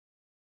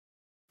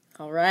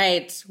All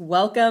right.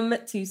 Welcome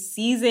to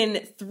season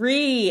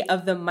 3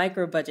 of the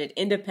Micro Budget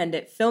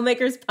Independent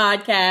Filmmakers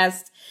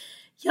Podcast.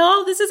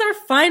 Y'all, this is our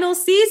final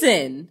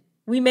season.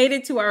 We made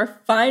it to our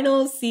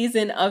final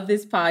season of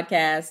this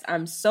podcast.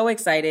 I'm so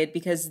excited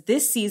because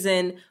this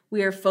season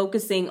we are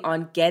focusing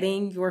on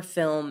getting your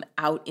film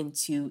out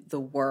into the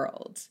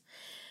world.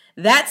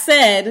 That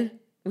said,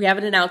 we have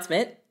an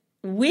announcement.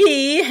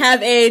 We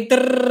have a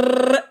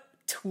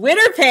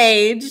Twitter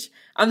page.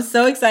 I'm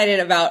so excited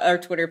about our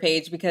Twitter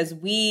page because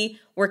we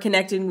were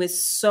connecting with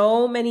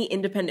so many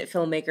independent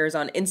filmmakers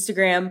on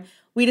Instagram.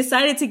 We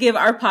decided to give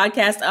our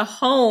podcast a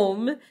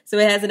home. So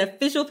it has an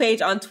official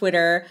page on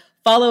Twitter.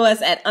 Follow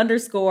us at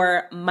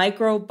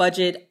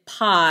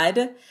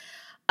 _microbudgetpod.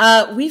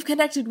 We've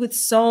connected with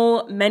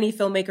so many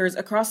filmmakers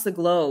across the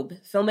globe,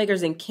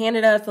 filmmakers in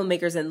Canada,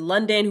 filmmakers in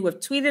London who have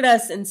tweeted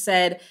us and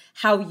said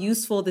how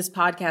useful this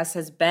podcast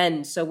has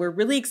been. So we're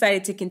really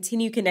excited to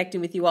continue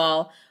connecting with you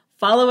all.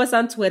 Follow us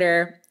on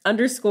Twitter,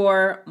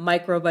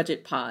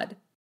 _microbudgetpod.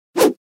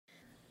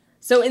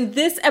 So in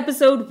this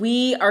episode,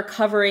 we are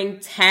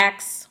covering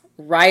tax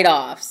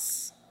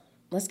write-offs.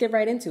 Let's get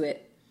right into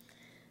it.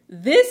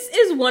 This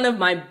is one of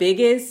my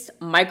biggest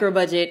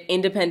micro-budget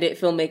independent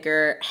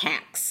filmmaker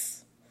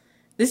hacks.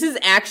 This is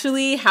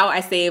actually how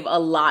I save a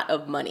lot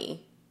of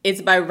money.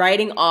 It's by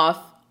writing off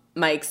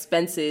my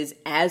expenses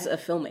as a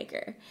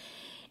filmmaker.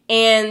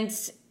 And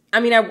I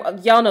mean,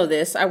 y'all know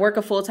this. I work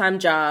a full-time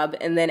job,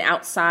 and then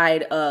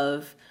outside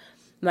of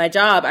my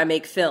job, I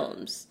make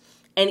films.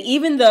 And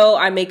even though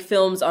I make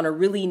films on a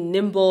really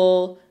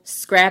nimble,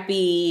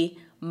 scrappy,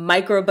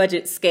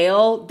 micro-budget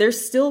scale,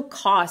 there's still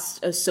costs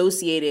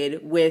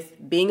associated with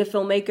being a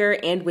filmmaker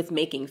and with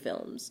making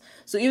films.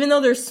 So even though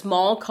there's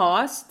small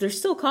costs, there's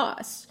still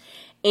costs.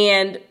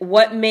 And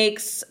what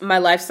makes my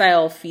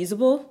lifestyle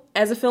feasible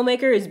as a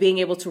filmmaker is being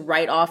able to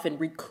write off and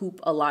recoup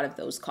a lot of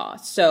those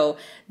costs. So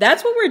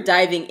that's what we're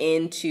diving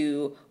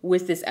into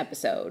with this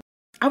episode.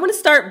 I want to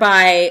start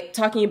by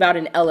talking about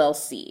an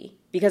LLC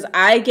because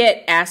I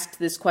get asked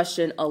this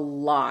question a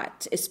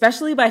lot,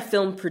 especially by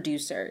film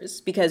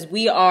producers, because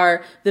we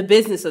are the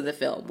business of the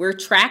film. We're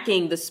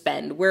tracking the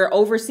spend. We're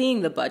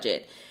overseeing the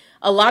budget.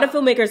 A lot of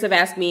filmmakers have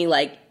asked me,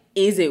 like,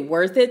 is it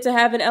worth it to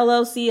have an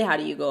LLC? How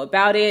do you go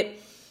about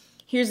it?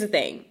 Here's the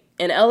thing.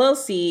 An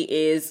LLC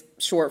is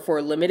short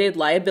for Limited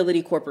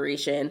Liability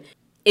Corporation.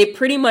 It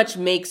pretty much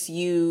makes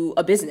you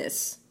a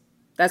business.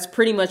 That's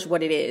pretty much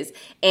what it is.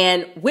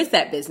 And with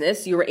that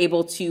business, you were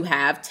able to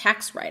have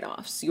tax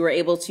write-offs. You were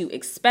able to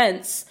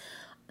expense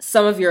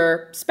some of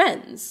your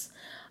spends.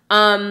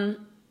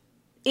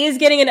 Is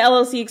getting an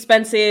LLC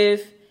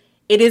expensive?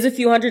 It is a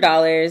few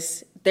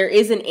 $100s. There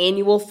is an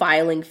annual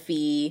filing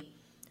fee.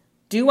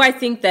 Do I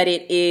think that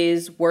it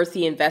is worth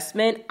the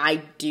investment?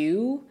 I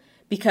do.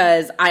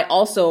 Because I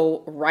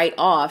also write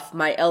off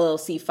my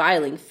LLC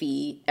filing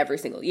fee every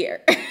single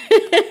year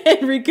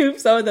and recoup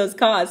some of those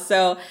costs.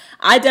 So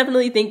I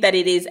definitely think that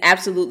it is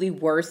absolutely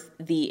worth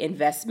the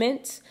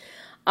investment.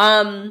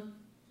 And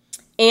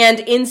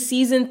in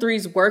season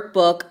 3's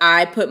workbook,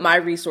 I put my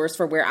resource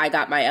for where I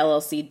got my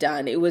LLC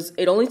done.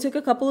 It only took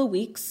a couple of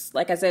weeks.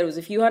 Like I said, it was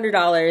a few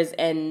 $100s.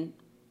 And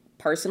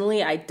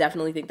personally, I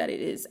definitely think that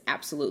it is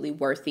absolutely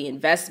worth the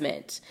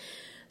investment.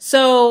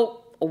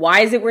 So why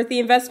is it worth the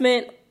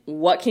investment?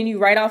 What can you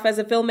write off as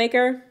a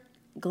filmmaker?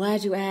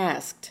 Glad you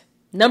asked.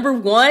 Number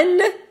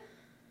 1,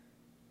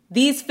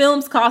 these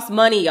films cost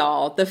money,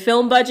 y'all. The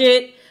film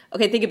budget,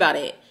 okay, think about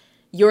it.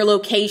 Your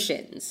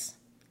locations.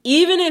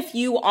 Even if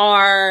you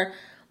are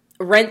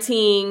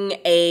renting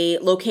a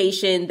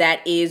location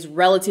that is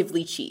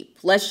relatively cheap,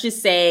 let's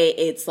just say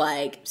it's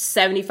like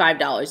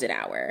 $75 an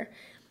hour.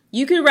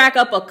 You could rack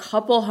up a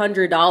couple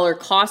 $100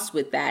 costs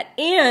with that,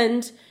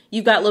 and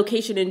you've got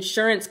location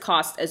insurance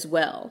costs as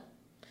well.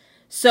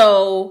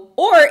 So,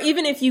 or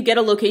even if you get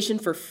a location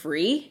for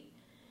free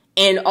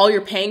and all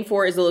you're paying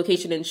for is the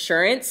location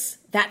insurance,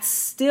 that's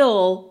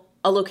still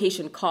a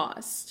location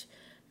cost.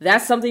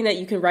 That's something that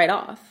you can write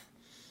off.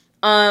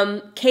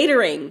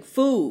 Catering,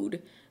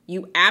 food,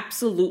 you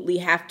absolutely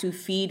have to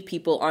feed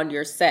people on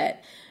your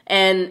set.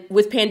 And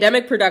with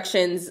pandemic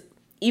productions,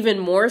 even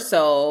more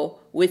so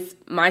with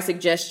my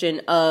suggestion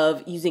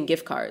of using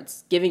gift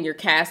cards, giving your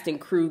cast and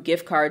crew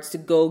gift cards to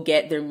go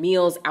get their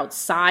meals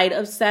outside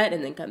of set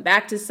and then come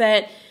back to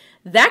set.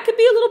 That could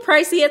be a little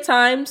pricey at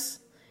times,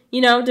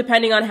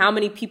 depending on how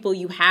many people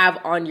you have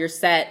on your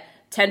set,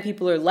 10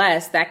 people or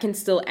less, that can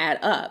still add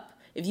up.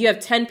 If you have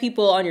 10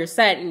 people on your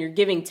set and you're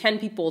giving 10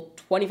 people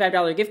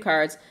 $25 gift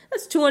cards,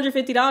 that's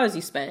 $250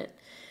 you spent.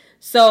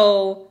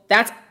 So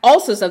that's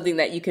also something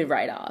that you can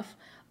write off.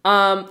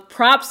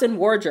 Props and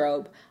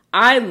wardrobe.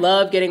 I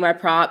love getting my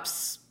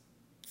props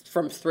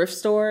from thrift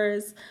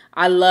stores.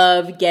 I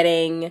love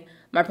getting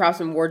my props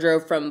and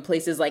wardrobe from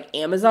places like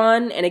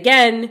Amazon. And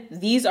again,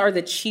 these are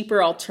the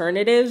cheaper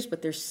alternatives,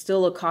 but there's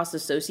still a cost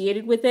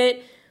associated with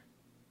it.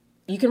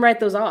 You can write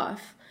those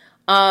off.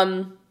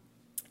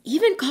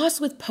 Even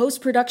costs with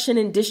post-production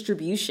and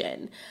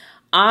distribution.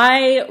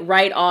 I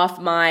write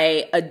off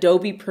my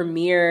Adobe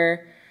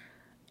Premiere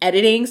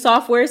editing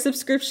software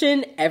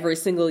subscription every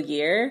single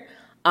year.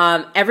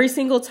 Every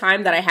single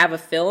time that I have a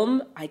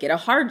film, I get a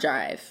hard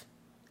drive.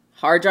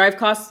 Hard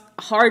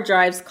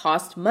drives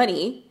cost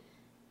money,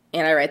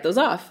 and I write those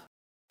off.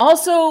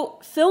 Also,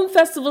 film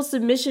festival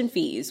submission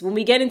fees. When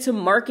we get into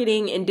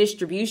marketing and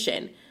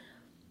distribution,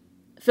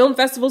 film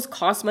festivals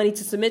cost money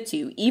to submit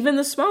to. Even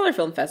the smaller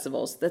film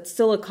festivals, that's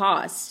still a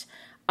cost.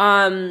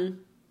 Poster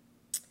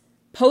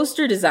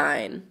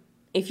design.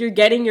 If you're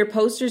getting your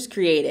posters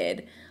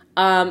created,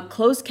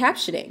 closed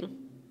captioning,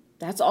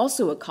 that's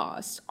also a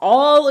cost.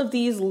 All of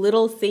these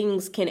little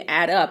things can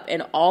add up,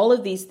 and all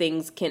of these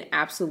things can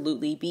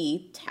absolutely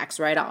be tax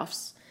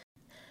write-offs.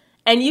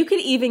 And you can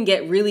even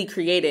get really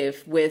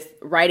creative with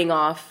writing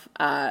off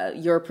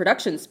your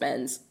production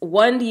spends.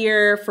 One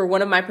year for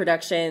one of my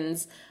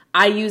productions,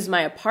 I used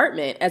my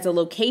apartment as a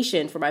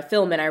location for my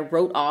film, and I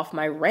wrote off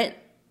my rent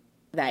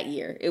that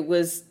year. It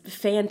was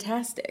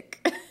fantastic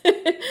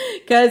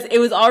because it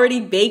was already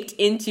baked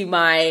into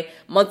my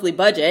monthly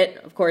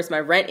budget. Of course, my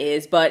rent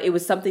is, but it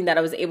was something that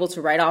I was able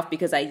to write off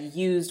because I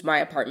used my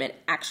apartment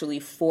actually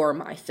for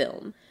my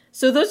film.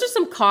 So those are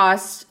some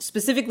costs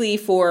specifically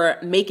for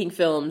making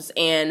films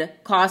and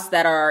costs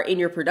that are in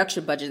your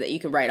production budget that you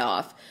can write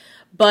off.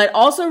 But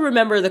also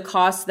remember the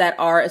costs that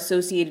are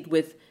associated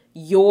with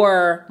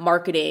your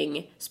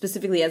marketing,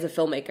 specifically as a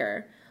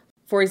filmmaker.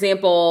 For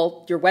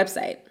example, your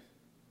website,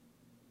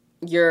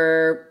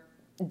 your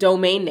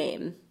domain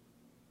name.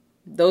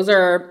 Those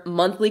are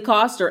monthly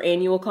costs or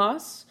annual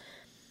costs.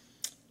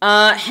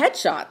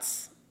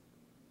 Headshots.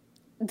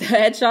 The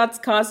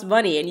headshots cost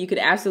money, and you could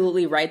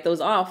absolutely write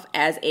those off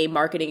as a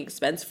marketing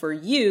expense for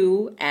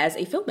you as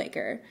a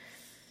filmmaker.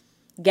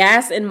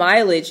 Gas and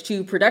mileage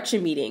to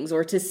production meetings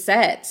or to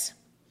set.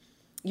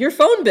 Your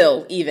phone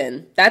bill,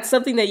 even. That's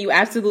something that you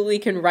absolutely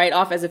can write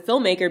off as a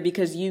filmmaker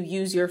because you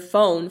use your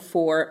phone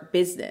for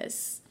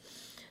business.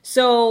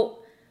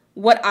 So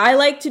what I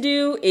like to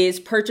do is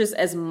purchase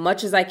as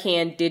much as I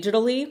can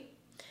digitally.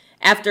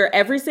 After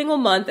every single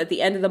month, at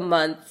the end of the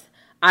month,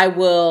 I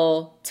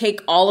will take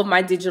all of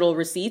my digital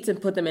receipts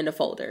and put them into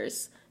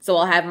folders. So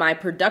I'll have my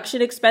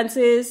production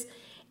expenses,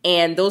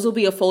 and those will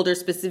be a folder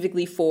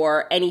specifically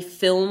for any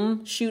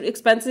film shoot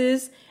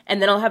expenses.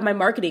 And then I'll have my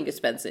marketing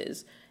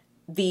expenses,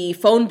 the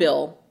phone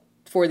bill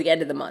for the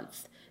end of the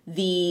month,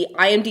 the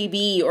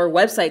IMDb or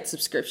website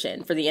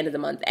subscription for the end of the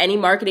month, any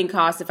marketing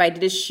costs if I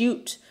did a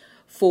shoot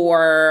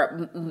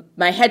for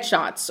my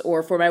headshots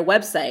or for my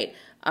website,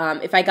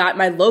 if I got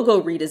my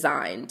logo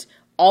redesigned,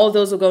 all of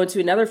those will go into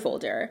another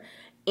folder.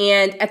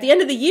 And at the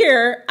end of the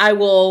year, I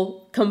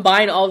will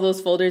combine all of those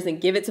folders and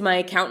give it to my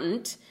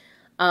accountant.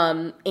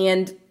 And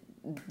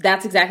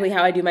that's exactly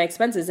how I do my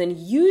expenses. And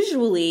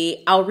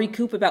usually I'll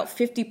recoup about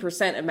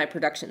 50% of my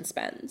production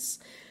spends.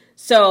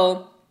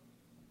 So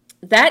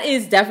that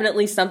is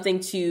definitely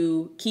something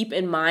to keep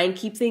in mind.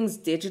 Keep things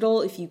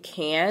digital if you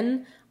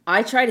can.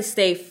 I try to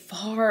stay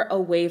far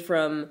away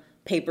from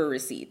paper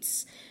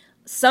receipts.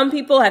 Some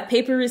people have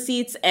paper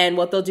receipts, and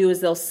what they'll do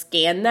is they'll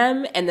scan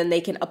them and then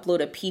they can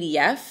upload a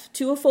PDF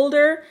to a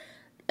folder.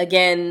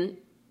 Again,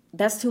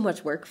 that's too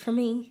much work for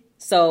me.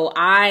 So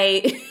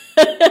I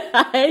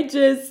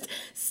just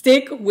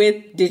stick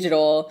with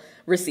digital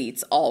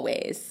receipts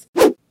always.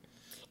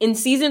 In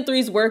season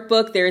 3's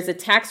workbook, there is a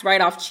tax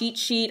write-off cheat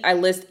sheet. I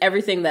list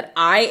everything that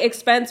I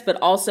expense, but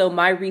also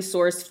my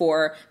resource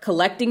for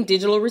collecting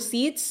digital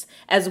receipts,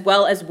 as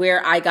well as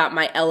where I got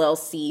my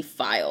LLC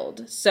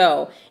filed.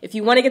 So if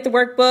you want to get the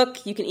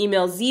workbook, you can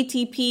email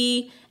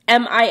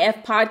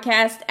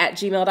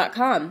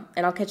ztpmifpodcast@gmail.com.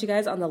 And I'll catch you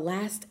guys on the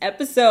last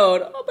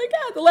episode. Oh my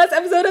God, the last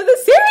episode of the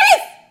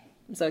series!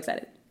 I'm so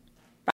excited.